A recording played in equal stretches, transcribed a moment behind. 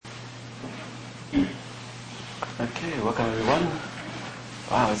Okay, welcome everyone.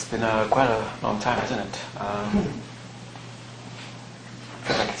 Wow, it's been quite a long time, hasn't it? I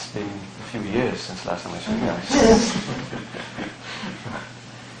feel like it's been a few years since last time I saw you guys.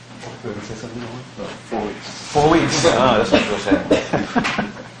 Did you say something more? No, 4 weeks. 4 weeks? Oh, that's what you were saying.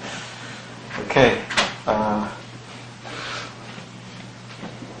 Okay.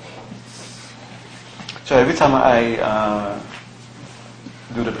 So every time I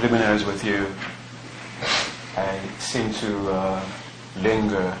do the preliminaries with you, I seem to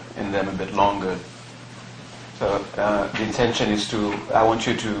linger in them a bit longer. So the intention is I want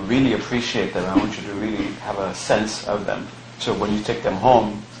you to really appreciate them. I want you to really have a sense of them. So when you take them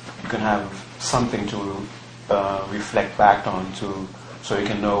home, you can have something to reflect back on, so you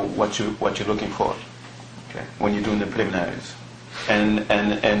can know what you're looking for. Okay, when you're doing the preliminaries, and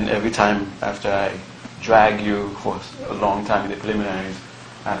every time after I drag you for a long time in the preliminaries,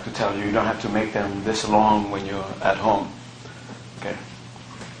 I have to tell you don't have to make them this long when you're at home. Okay.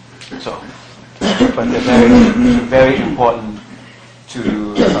 So, but they're very, very important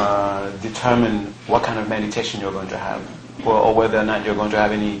to determine what kind of meditation you're going to have, or whether or not you're going to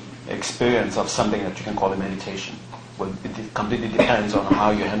have any experience of something that you can call a meditation. Well, it completely depends on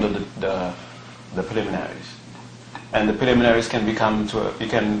how you handle the preliminaries. And the preliminaries can you can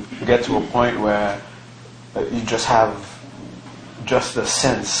get to a point where you just have just the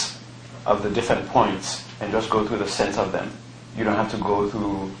sense of the different points and just go through the sense of them. You don't have to go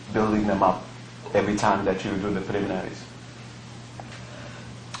through building them up every time that you do the preliminaries.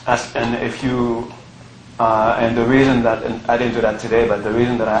 And the reason that, and I didn't do that today, but the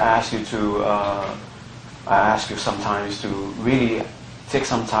reason that I ask you sometimes to really take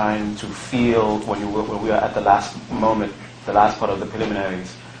some time to feel when we are at the last moment, the last part of the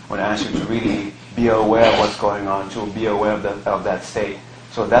preliminaries, when I ask you to really be aware of what's going on, to be aware of that state.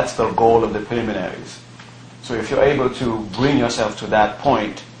 So that's the goal of the preliminaries. So if you're able to bring yourself to that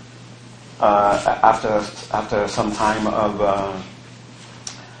point after some time of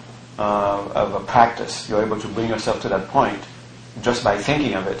a practice, you're able to bring yourself to that point just by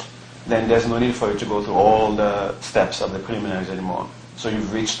thinking of it, then there's no need for you to go through all the steps of the preliminaries anymore. So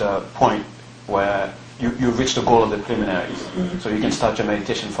you've reached a point where you've reached the goal of the preliminaries. So you can start your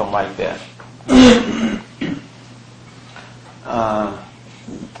meditation from right there.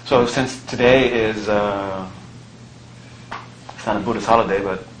 So since today is it's not a Buddhist holiday,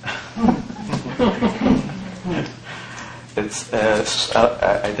 but it's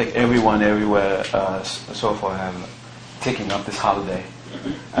I think everyone everywhere so far have taken up this holiday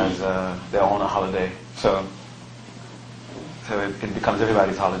as their own holiday. So it becomes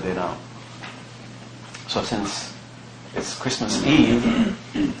everybody's holiday now. So since it's Christmas Eve,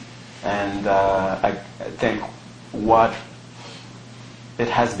 and I think what it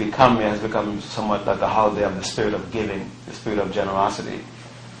has become somewhat like the holiday of the spirit of giving, the spirit of generosity.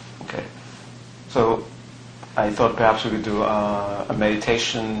 Okay, so I thought perhaps we could do a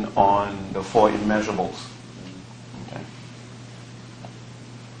meditation on the four immeasurables. Okay,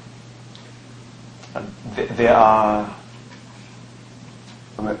 there are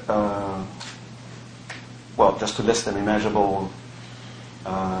well, just to list them: immeasurable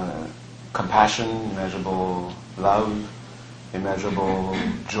compassion, immeasurable love, immeasurable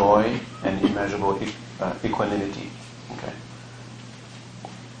joy, and immeasurable equanimity. Okay.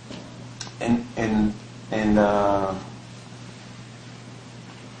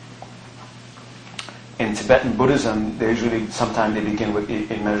 In Tibetan Buddhism, sometimes they begin with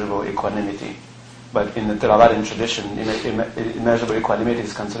immeasurable equanimity, but in the Theravadan tradition, immeasurable equanimity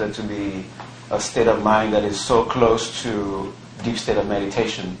is considered to be a state of mind that is so close to deep state of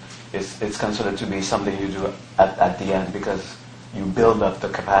meditation. It's considered to be something you do at the end, because you build up the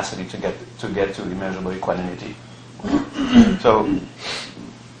capacity to get to immeasurable equanimity. So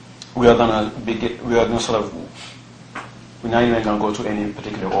we're not even going to go to any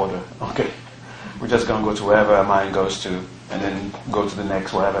particular order. Okay, we're just going to go to wherever our mind goes to, and then go to the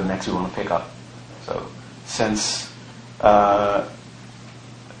next, whatever next we want to pick up. So since the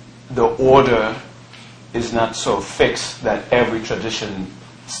order is not so fixed that every tradition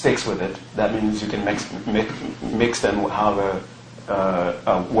sticks with it, that means you can mix them however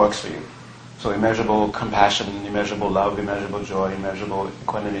works for you. So immeasurable compassion, immeasurable love, immeasurable joy, immeasurable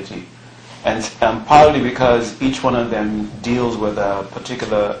equanimity. And partly because each one of them deals with a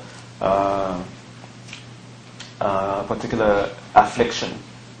particular affliction.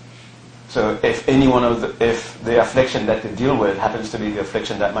 So if the affliction that they deal with happens to be the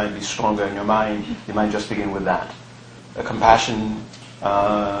affliction that might be stronger in your mind, you might just begin with that. Compassion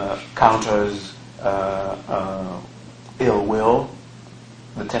counters ill will,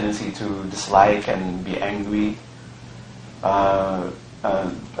 the tendency to dislike and be angry. Love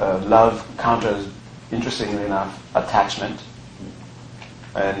counters, interestingly enough, attachment,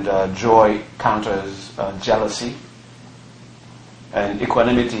 and joy counters jealousy, and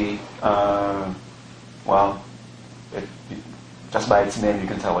equanimity, just by its name you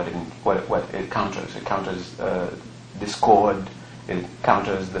can tell what it counters. It counters discord. It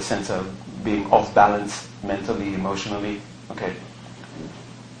counters the sense of being off balance mentally, emotionally. Okay.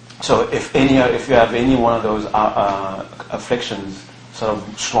 So if you have any one of those afflictions sort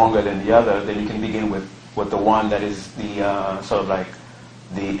of stronger than the other, then you can begin with the one that is the sort of like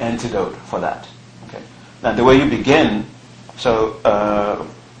the antidote for that. Okay. Now the way you begin, so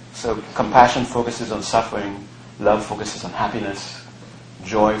compassion focuses on suffering, love focuses on happiness,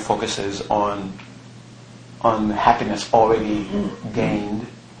 joy focuses on happiness already gained,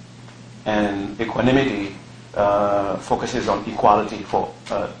 and equanimity focuses on equality, for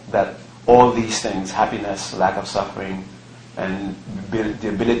that all these things, happiness, lack of suffering, and the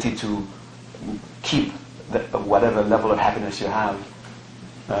ability to keep whatever level of happiness you have,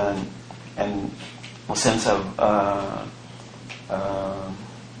 and a sense of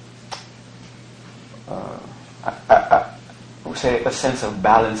I would say a sense of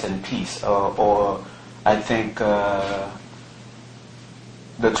balance and peace, or I think the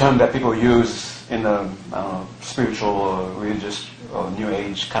term that people use in the spiritual or religious or New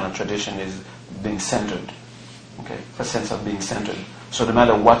Age kind of tradition is being centered. Okay, a sense of being centered. So no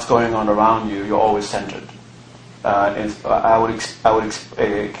matter what's going on around you, you're always centered. And I would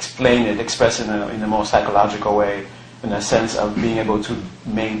explain it, express it in a more psychological way, in a sense of being able to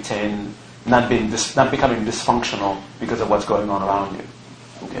maintain, not becoming dysfunctional because of what's going on around you.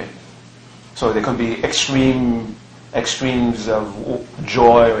 Okay, so there can be extremes of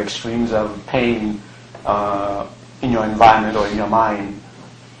joy or extremes of pain in your environment or in your mind,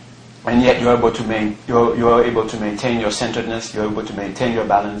 and yet you're able to maintain your centeredness, you're able to maintain your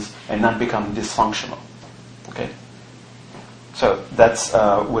balance, and not become dysfunctional. Okay, so that's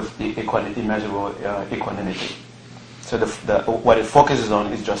with the immeasurable equanimity. So what it focuses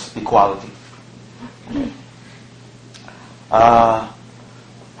on is just equality. Okay.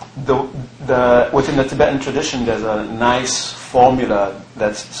 Within the Tibetan tradition, there's a nice formula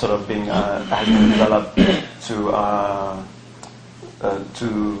that's sort of has been developed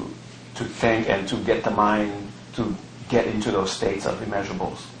to think and to get the mind to get into those states of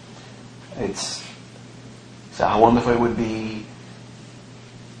immeasurables. So how wonderful it would be.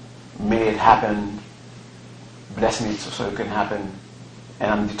 May it happen. Bless me so it can happen,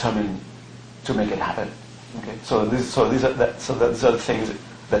 and I'm determined to make it happen. Okay. So these are the things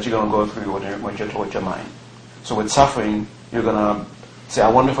that you're going to go through with your mind. So with suffering, you're going to say,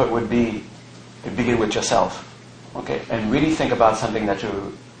 how wonderful it would be to begin with yourself. Okay, and really think about something that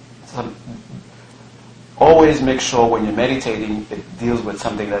always make sure when you're meditating, it deals with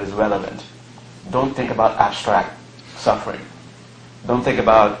something that is relevant. Don't think about abstract suffering. Don't think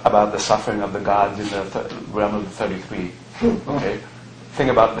about the suffering of the gods in the realm of the 33. Okay,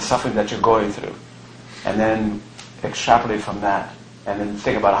 think about the suffering that you're going through, and then extrapolate from that, and then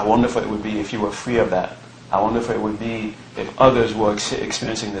think about how wonderful it would be if you were free of that. How wonderful it would be if others were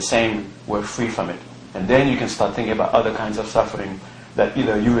experiencing the same, were free from it. And then you can start thinking about other kinds of suffering that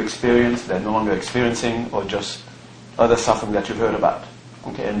either you experience, they're no longer experiencing, or just other suffering that you've heard about.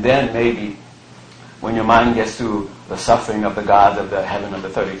 Okay, and then maybe when your mind gets to the suffering of the gods of the heaven of the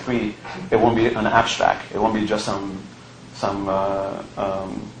 33, it won't be an abstract. It won't be just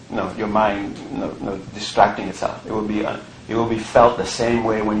your mind distracting itself. It will be felt the same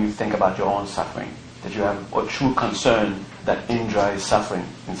way when you think about your own suffering, that you have a true concern that enjoys suffering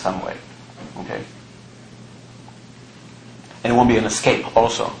in some way. Okay? And it won't be an escape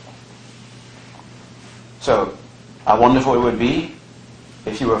also. So, how wonderful it would be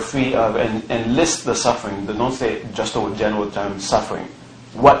if you were free of, and list the suffering. Don't say just a general term, suffering.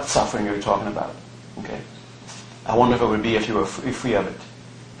 What suffering are you talking about? Okay? How wonderful it would be if you were free of it.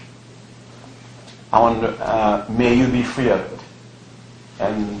 I wonder, may you be free of it.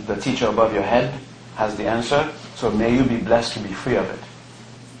 And the teacher above your head has the answer. So may you be blessed to be free of it.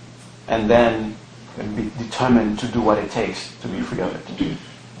 And then be determined to do what it takes to be free of it.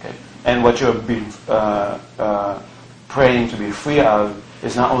 Okay? And what you're praying to be free of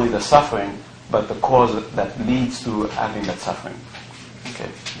is not only the suffering, but the cause that leads to having that suffering.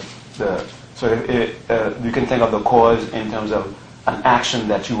 Okay. You can think of the cause in terms of an action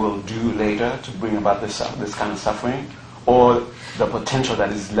that you will do later to bring about this kind of suffering, or the potential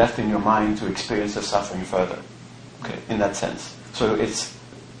that is left in your mind to experience the suffering further. Okay, in that sense. So it's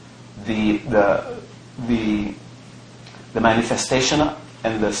the manifestation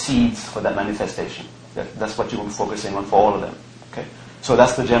and the seeds for that manifestation. That's what you're focusing on for all of them. Okay? So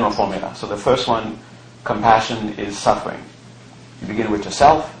that's the general formula. So the first one, compassion is suffering. You begin with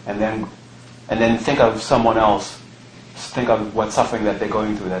yourself, and then think of someone else. Think of what suffering that they're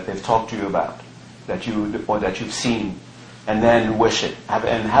going through, that they've talked to you about, that you've seen, and then wish it.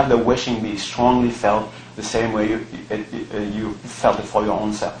 Have the wishing be strongly felt the same way you felt it for your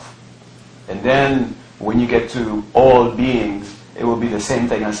own self. And then when you get to all beings, it will be the same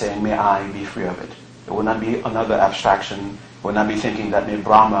thing as saying, may I be free of it. It will not be another abstraction. It will not be thinking that may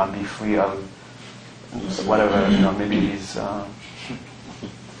Brahma be free of whatever, maybe his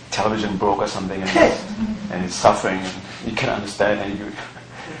television broke or something, and he's suffering, and you can understand,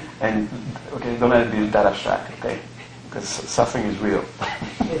 okay, don't let it be that abstract, okay? Because suffering is real.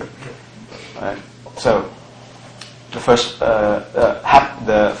 Right? So, the first,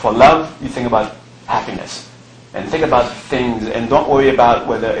 for love, you think about happiness. And think about things, and don't worry about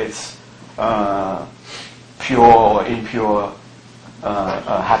whether it's pure or impure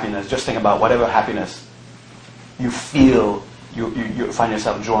happiness. Just think about whatever happiness you feel you find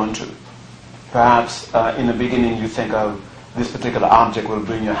yourself drawn to. Perhaps in the beginning you think of this particular object will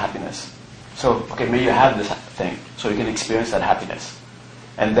bring you happiness. So, okay, may you have this thing, so you can experience that happiness.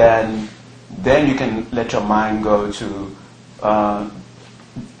 And then you can let your mind go to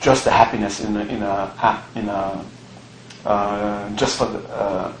just the happiness just for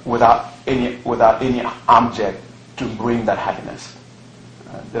without any object to bring that happiness.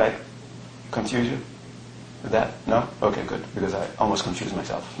 Did I confuse you with that? No? Okay, good, because I almost confused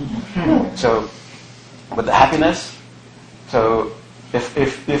myself. So, with the happiness, so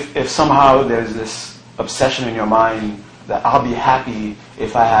if somehow there's this obsession in your mind that I'll be happy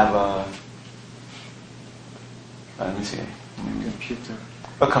if I have let me see,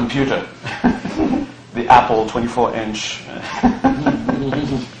 a computer, the Apple 24-inch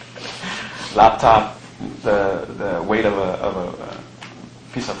laptop, the weight of a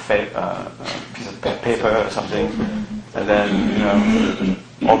piece of paper or something, and then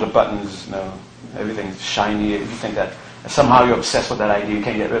all the buttons, everything's shiny. You think that somehow you're obsessed with that idea, you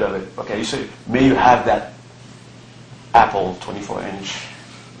can't get rid of it. Okay, so may you have that Apple 24-inch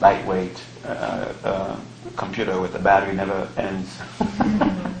lightweight computer with the battery never ends.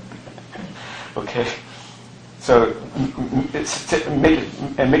 Okay, so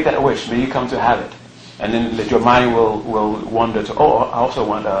make that a wish. May you come to have it, and then that your mind will wander to. Oh, I also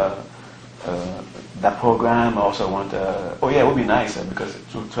want that program. I also want. Oh yeah, it would be nice because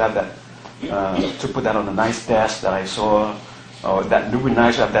to have that. To put that on a nice desk that I saw, or that it would be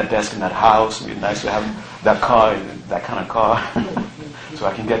nice to have that desk in that house. It would be nice to have that car, that kind of car, so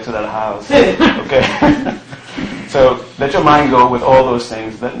I can get to that house. Okay. So let your mind go with all those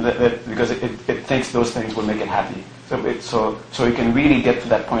things, because it thinks those things will make it happy. So you can really get to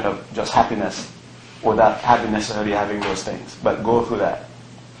that point of just happiness, without having necessarily having those things. But go through that,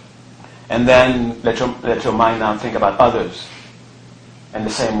 and then let your mind now think about others in the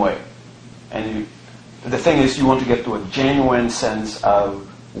same way. And the thing is, you want to get to a genuine sense of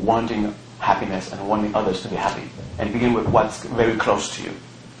wanting happiness and wanting others to be happy. And begin with what's very close to you.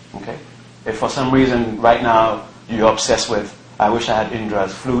 Okay? If for some reason right now you're obsessed with, I wish I had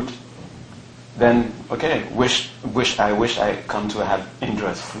Indra's flute, then, okay, I wish I come to have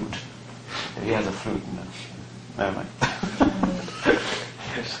Indra's flute. If he has a flute, never mind.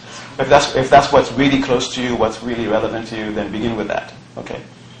 If that's what's really close to you, what's really relevant to you, then begin with that. Okay?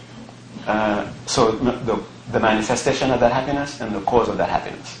 So the manifestation of that happiness and the cause of that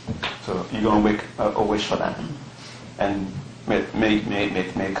happiness. So you're going to make a wish for that, and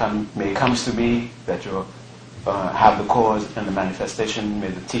may comes to be that you have the cause and the manifestation. May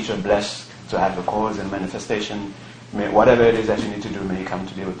the teacher bless to have the cause and manifestation. May whatever it is that you need to do, may you come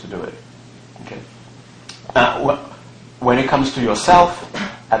to be able to do it. Okay. When it comes to yourself,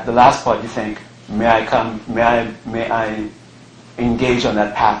 at the last part, you think, may I engage on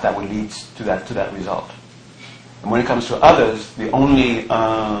that path that will lead to that result. And when it comes to others, the only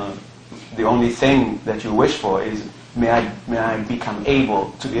thing that you wish for is may I become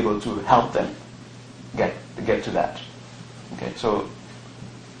able to help them get to that. Okay, so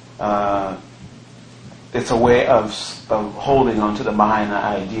it's a way of holding on to the Mahayana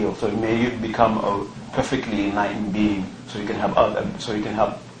ideal. So may you become a perfectly enlightened being, so you can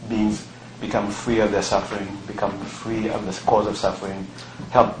help beings become free of their suffering, become free of the cause of suffering,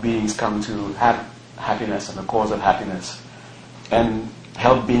 help beings come to have happiness and the cause of happiness, and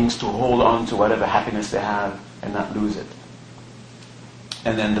help beings to hold on to whatever happiness they have and not lose it.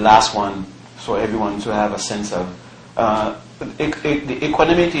 And then the last one, for everyone to have a sense of the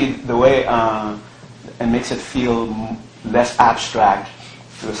equanimity, the way and makes it feel less abstract,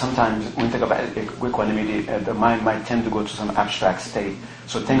 Because sometimes when you think about equanimity, the mind might tend to go to some abstract state.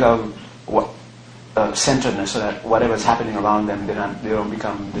 So think of what centeredness, so that whatever's happening around them, they don't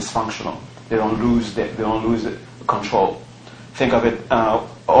become dysfunctional. They don't lose control. Think of it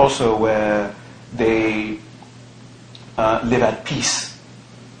also where they live at peace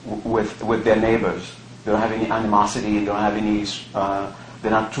with their neighbors. They don't have any animosity. They don't have any. They're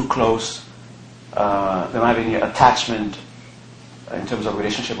not too close. They don't have any attachment in terms of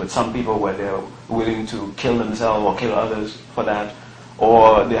relationship with some people where they're willing to kill themselves or kill others for that,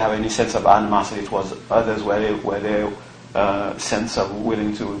 or they have any sense of animosity towards others where they sense of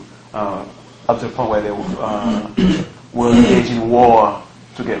willing to up to the point where they will engage in war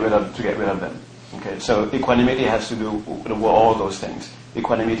to get rid of them. Okay, so equanimity has to do with all those things.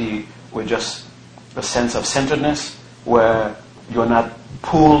 Equanimity with just a sense of centeredness, where you're not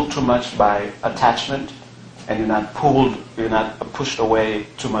pulled too much by attachment, and you're not pushed away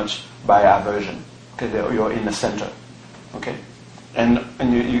too much by aversion, because you're in the center. Okay, and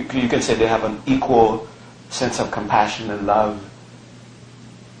you can say they have an equal sense of compassion and love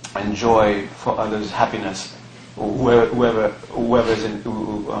and joy for others' happiness, whoever's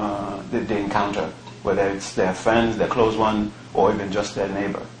that they encounter, whether it's their friends, their close one, or even just their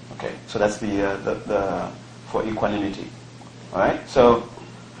neighbor. Okay, so that's the for equanimity. All right, so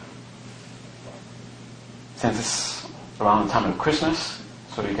since it's around the time of Christmas,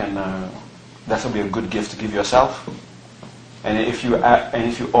 so you can that will be a good gift to give yourself. And if you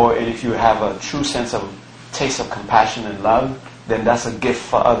have a true sense of taste of compassion and love, then that's a gift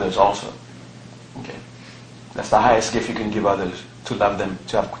for others also. Okay, that's the highest gift you can give others, to love them,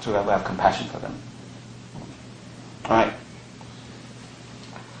 to have compassion for them. All right.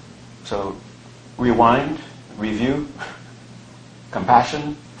 So rewind, review.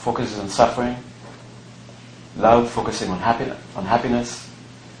 Compassion focuses on suffering. Love focusing on happiness.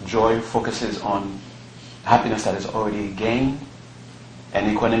 Joy focuses on happiness that is already gained. And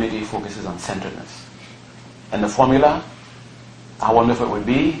equanimity focuses on centeredness. And the formula, how wonderful it would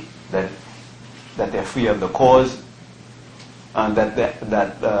be that they're free of the cause, and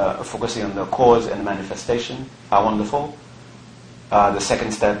that focusing on the cause and manifestation. How wonderful. The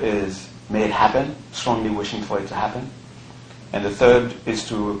second step is may it happen, strongly wishing for it to happen. And the third is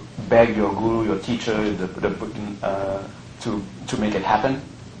to beg your guru, your teacher, to make it happen,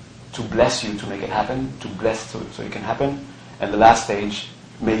 to bless you to make it happen, to bless so it can happen. And the last stage,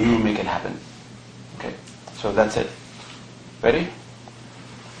 may you make it happen. Okay, so that's it. Ready?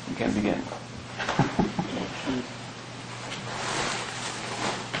 You can begin.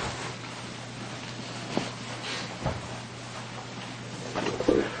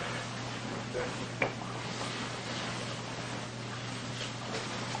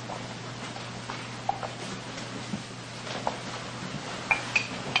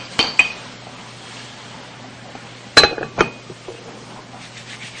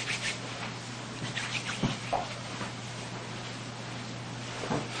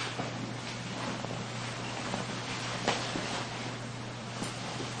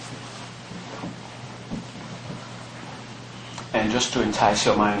 And just to entice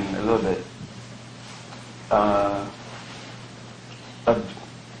your mind a little bit,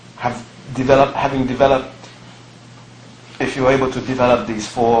 having developed, if you're able to develop these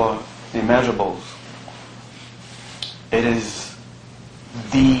four immeasurables, it is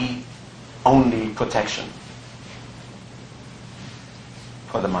the only protection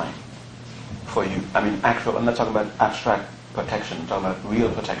for the mind, for you. I mean, actual. I'm not talking about abstract protection. I'm talking about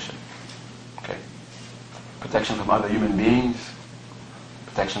real protection. Okay. Protection from other human beings,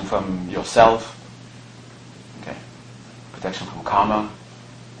 protection from yourself, okay, protection from karma.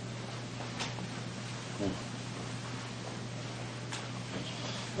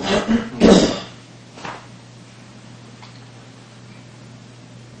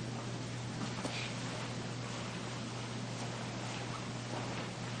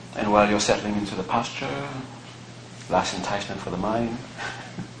 And while you're settling into the posture, last enticement for the mind.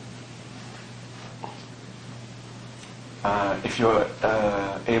 If you're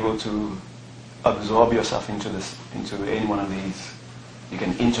able to absorb yourself into any one of these, you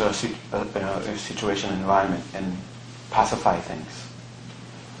can enter a situation, environment, and pacify things.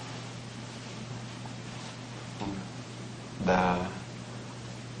 The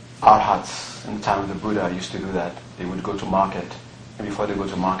arhats in the time of the Buddha used to do that. They would go to market, and before they go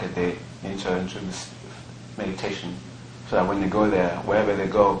to market, they enter into this meditation, so that when they go there, wherever they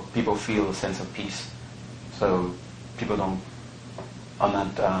go, people feel a sense of peace. So people are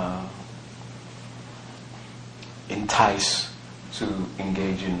not enticed to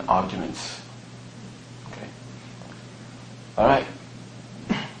engage in arguments. Okay. All right.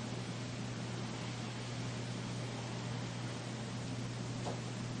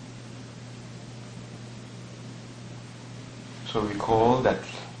 So recall that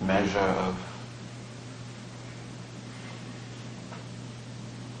measure of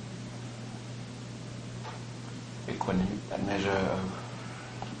a measure of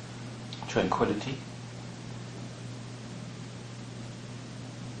tranquility,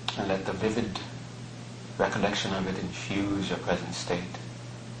 and let the vivid recollection of it infuse your present state.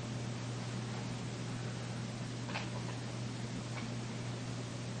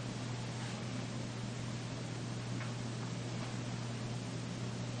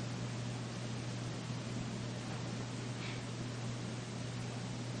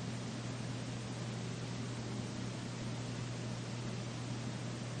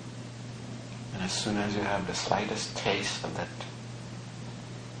 As soon as you have the slightest taste of that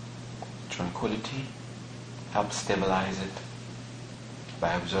tranquility, help stabilize it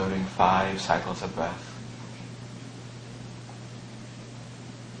by observing 5 cycles of breath.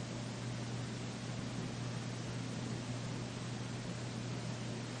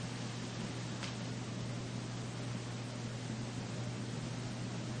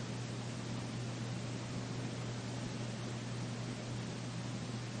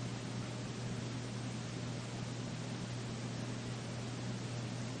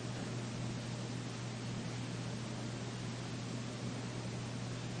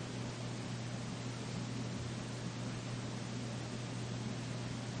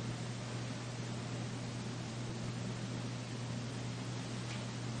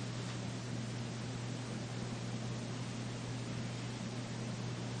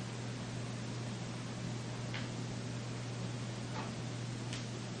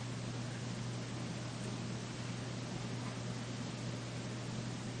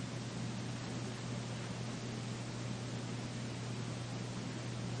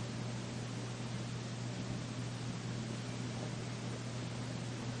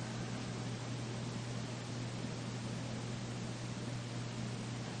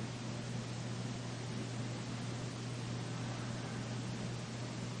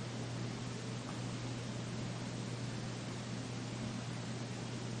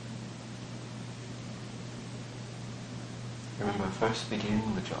 Remember, first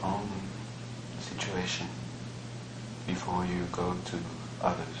begin with your own situation before you go to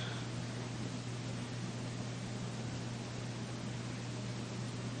others.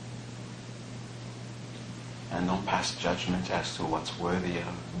 And don't pass judgment as to what's worthy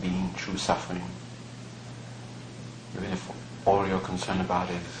of being true suffering, even if all you're concerned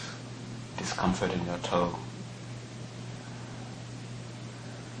about is discomfort in your toe.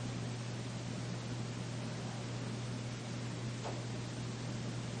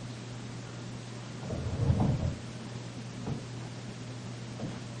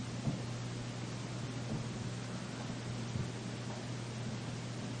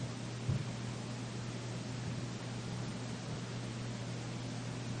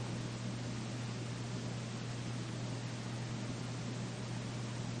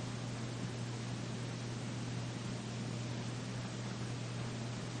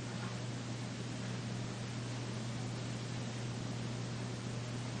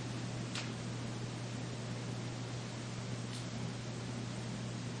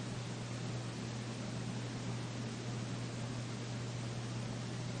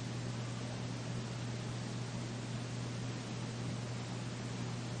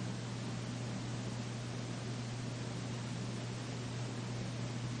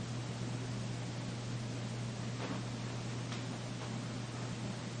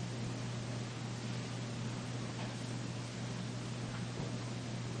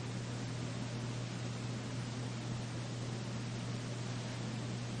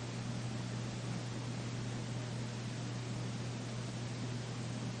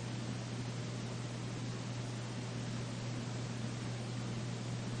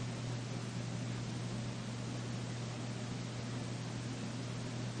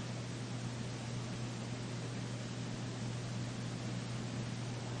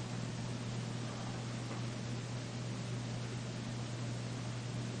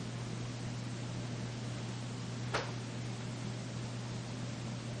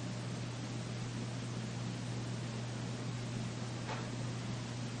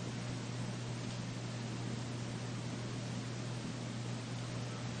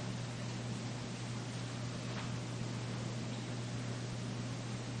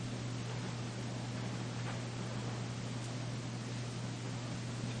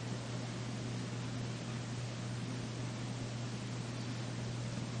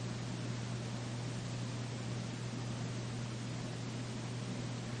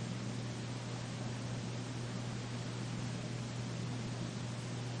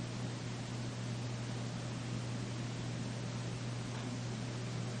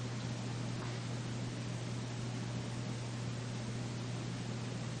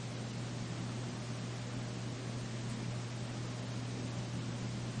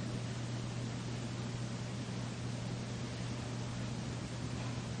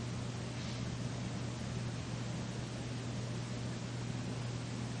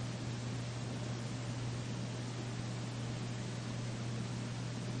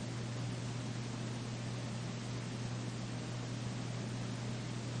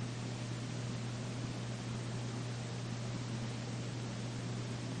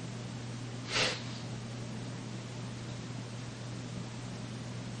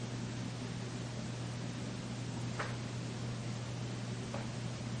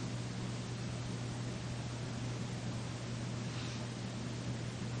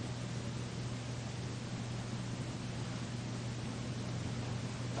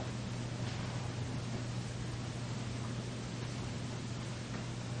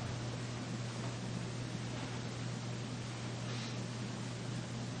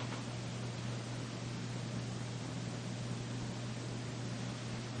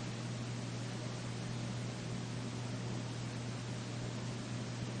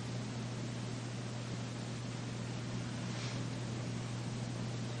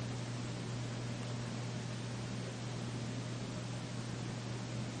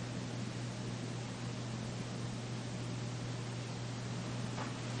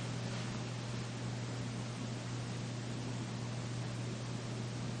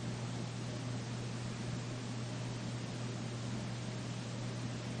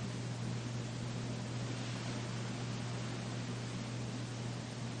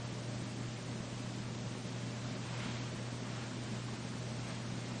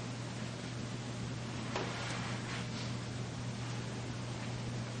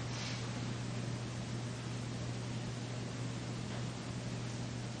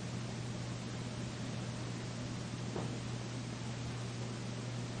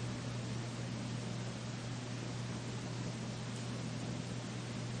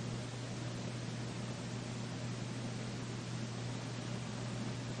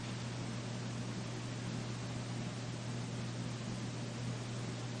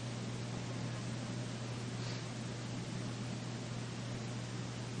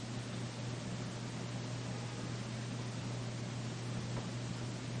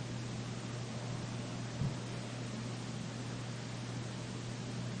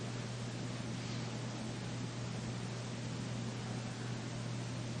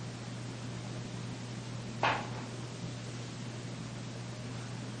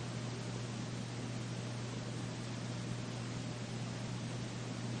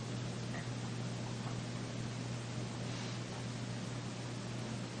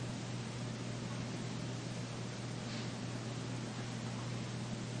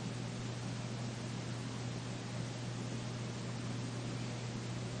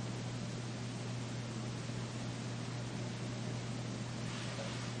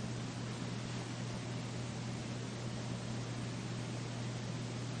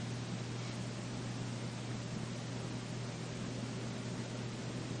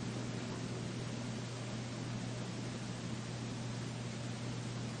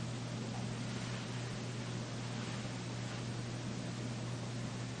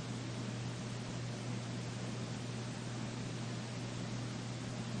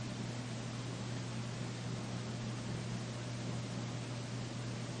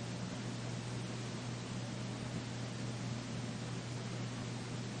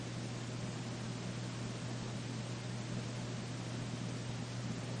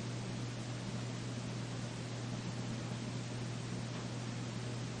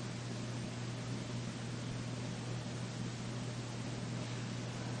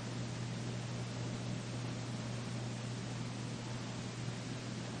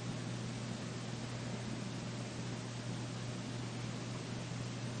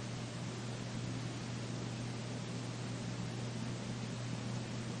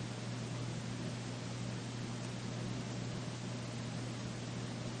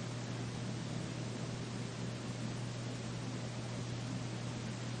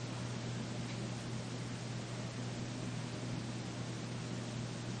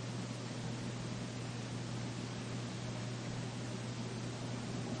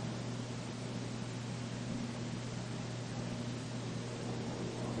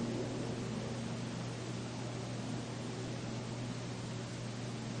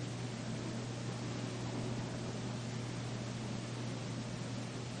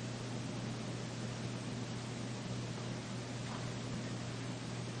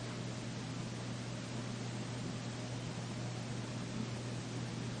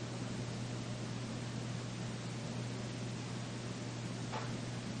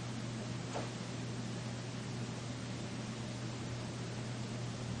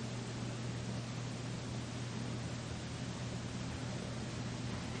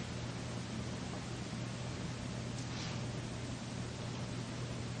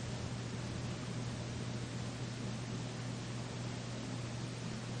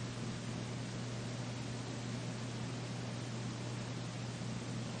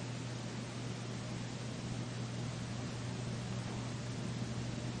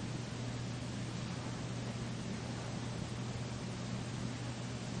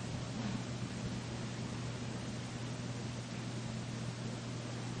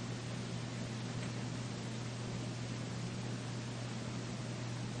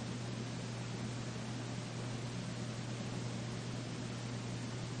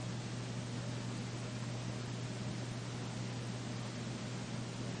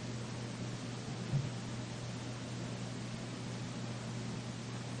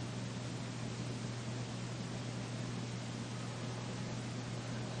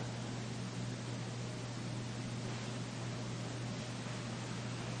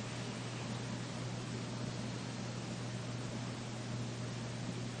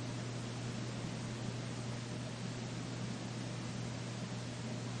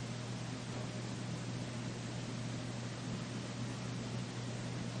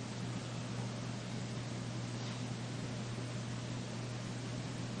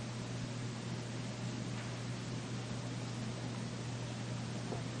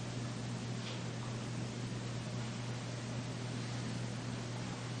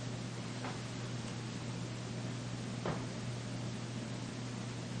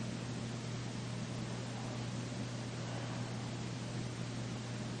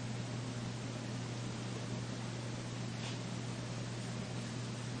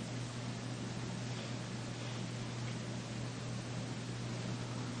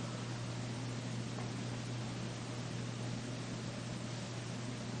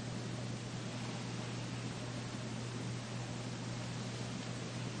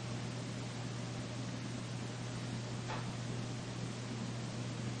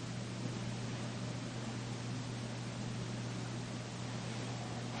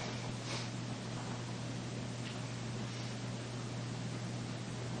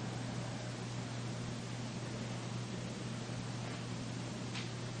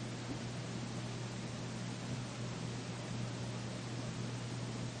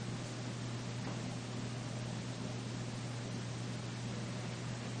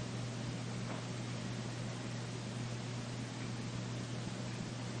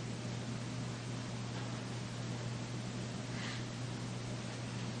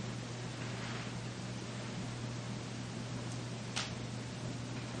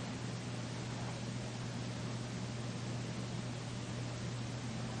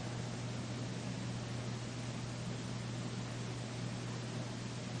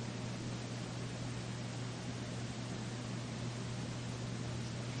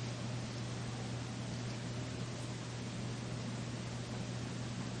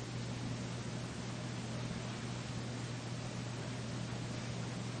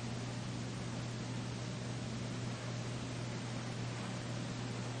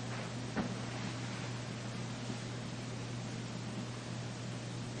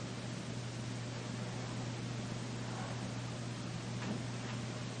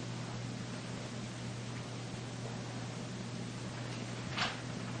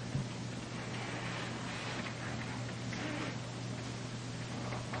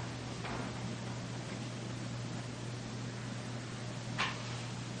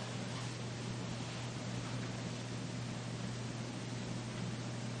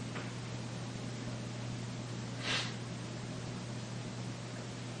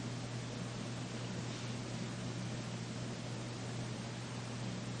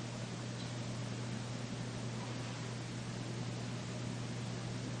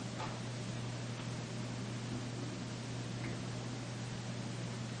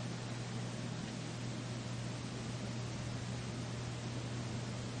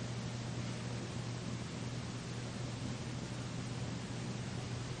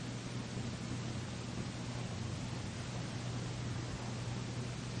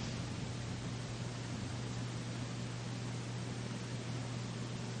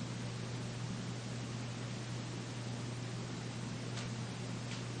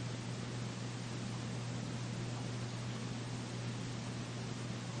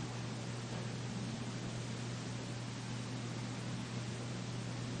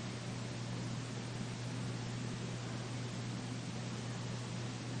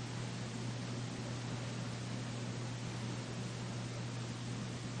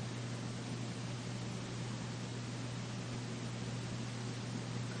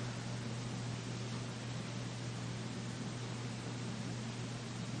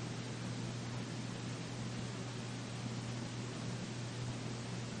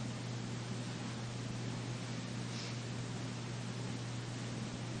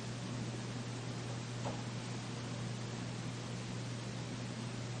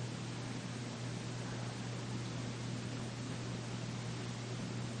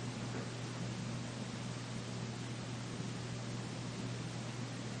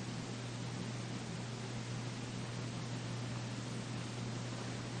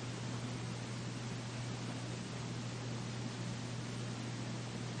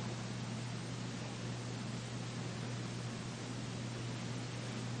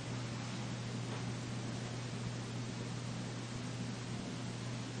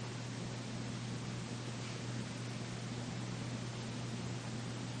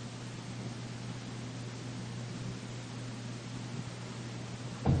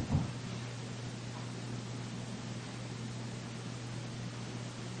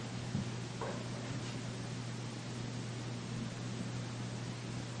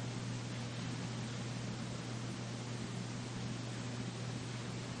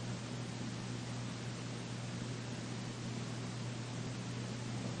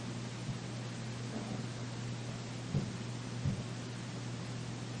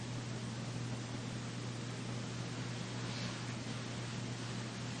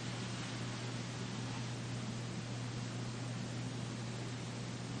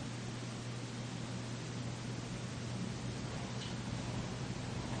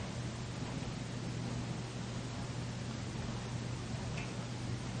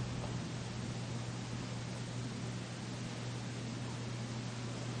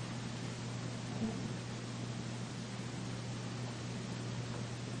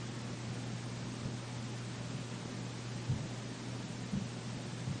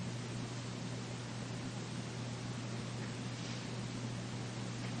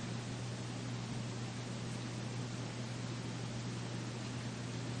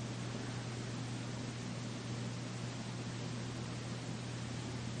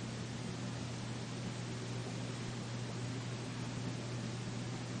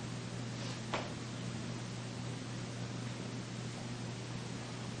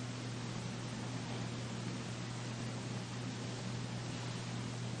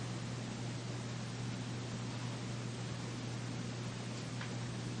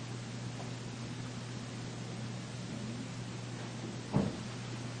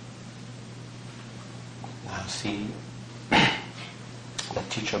 see that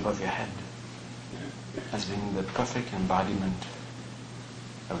teacher above your head as being the perfect embodiment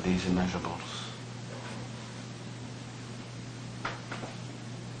of these immeasurables.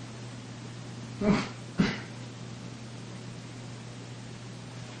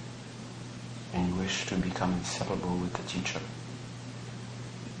 And you wish to become inseparable with the teacher.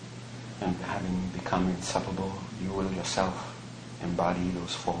 And having become inseparable, you will yourself embody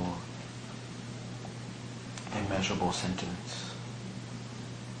those four immeasurable sentiments.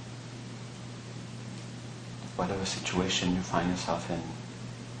 Whatever situation you find yourself in,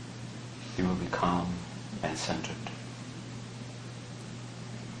 you will be calm and centered.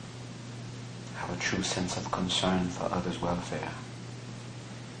 Have a true sense of concern for others' welfare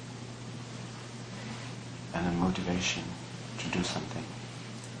and a motivation to do something.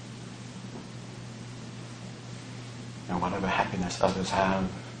 And whatever happiness others have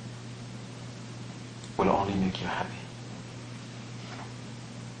will only make you happy.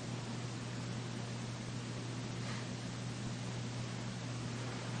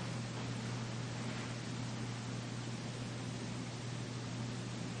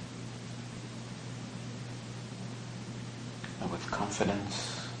 And with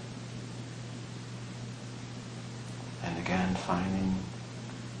confidence, and again finding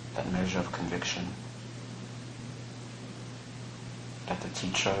that measure of conviction that the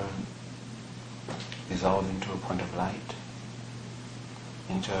teacher dissolve into a point of light,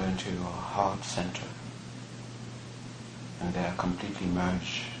 enter into your heart center, and there completely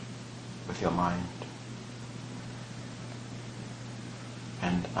merge with your mind.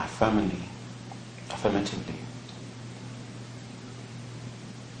 And affirmatively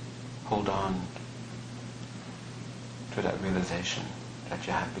hold on to that realization that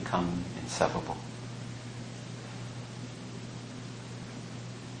you have become inseparable.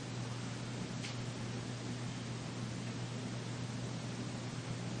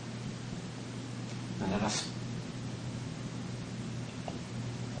 And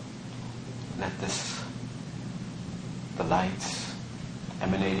let the lights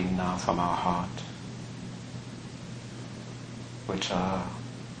emanating now from our heart, which are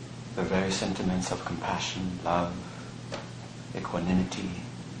the very sentiments of compassion, love, equanimity,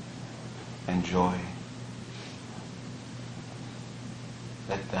 and joy,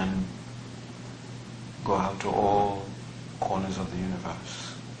 let them go out to all corners of the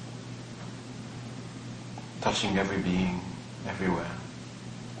universe, touching every being, everywhere,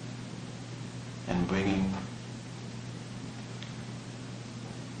 and bringing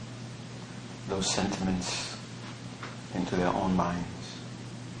those sentiments into their own minds.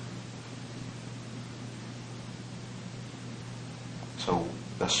 So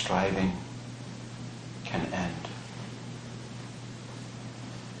the striving can end.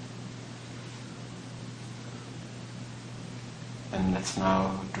 And let's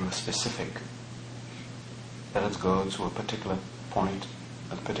now do a specific. Let us go to a particular point,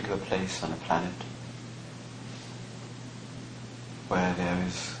 a particular place on the planet where there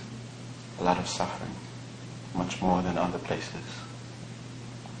is a lot of suffering, much more than other places.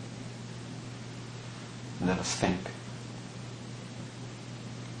 And let us think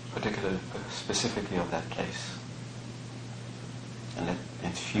specifically of that place, and let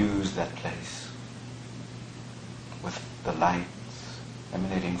infuse that place with the lights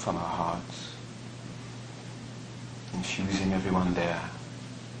emanating from our hearts, infusing everyone there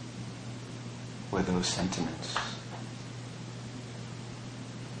with those sentiments.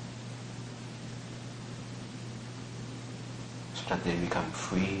 So that they become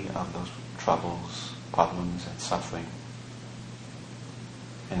free of those troubles, problems, and suffering,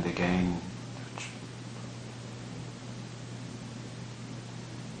 and they gain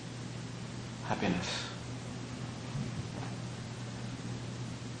happiness.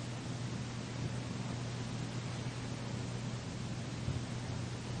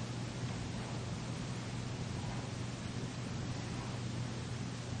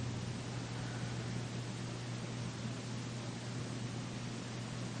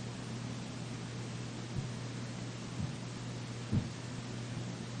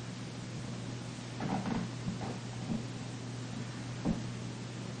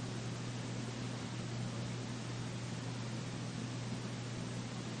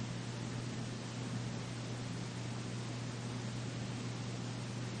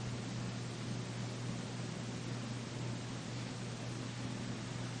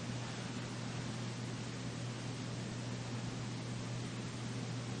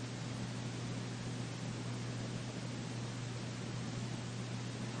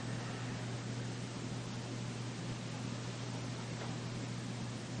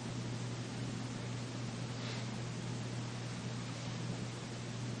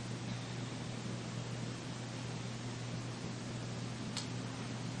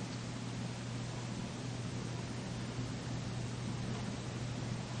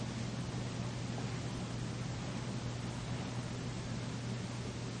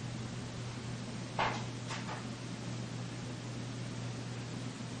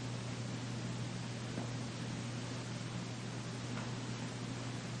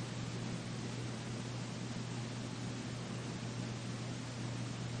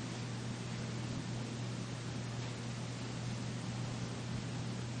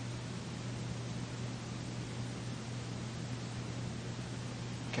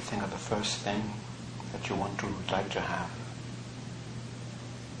 You can think of the first thing that you would like to have.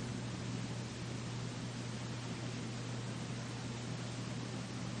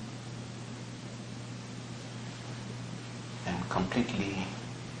 And completely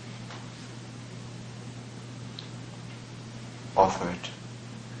offer it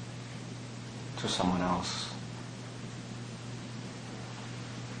to someone else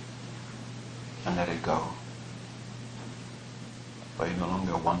and let it go. But you no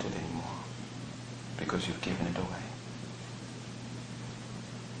longer want it anymore because you've given it away.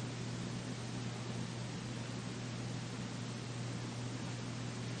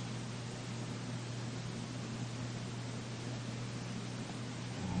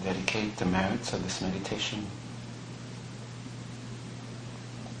 And dedicate the merits of this meditation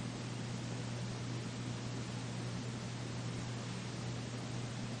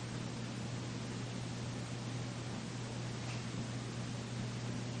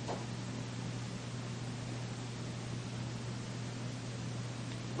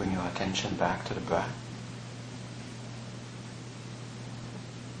bring your attention back to the breath.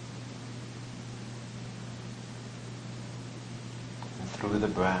 And through the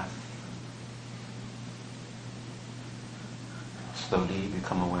breath, slowly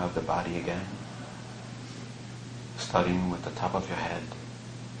become aware of the body again, starting with the top of your head.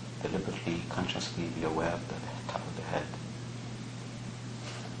 Deliberately, consciously be aware of the top of the head,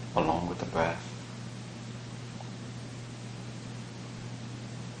 along with the breath.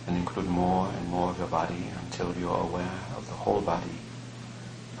 And include more and more of your body until you are aware of the whole body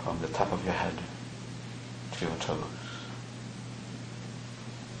from the top of your head to your toes.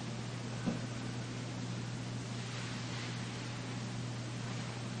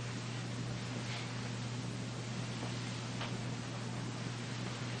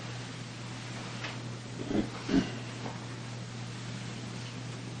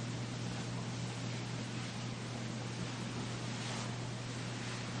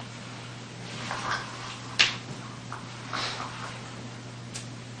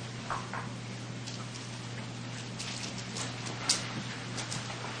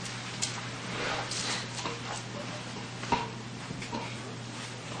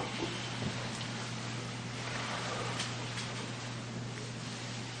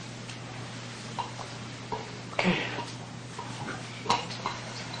 Okay.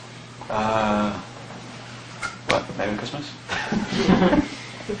 What? Merry Christmas?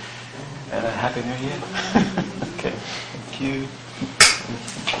 And a Happy New Year? Okay. Thank you.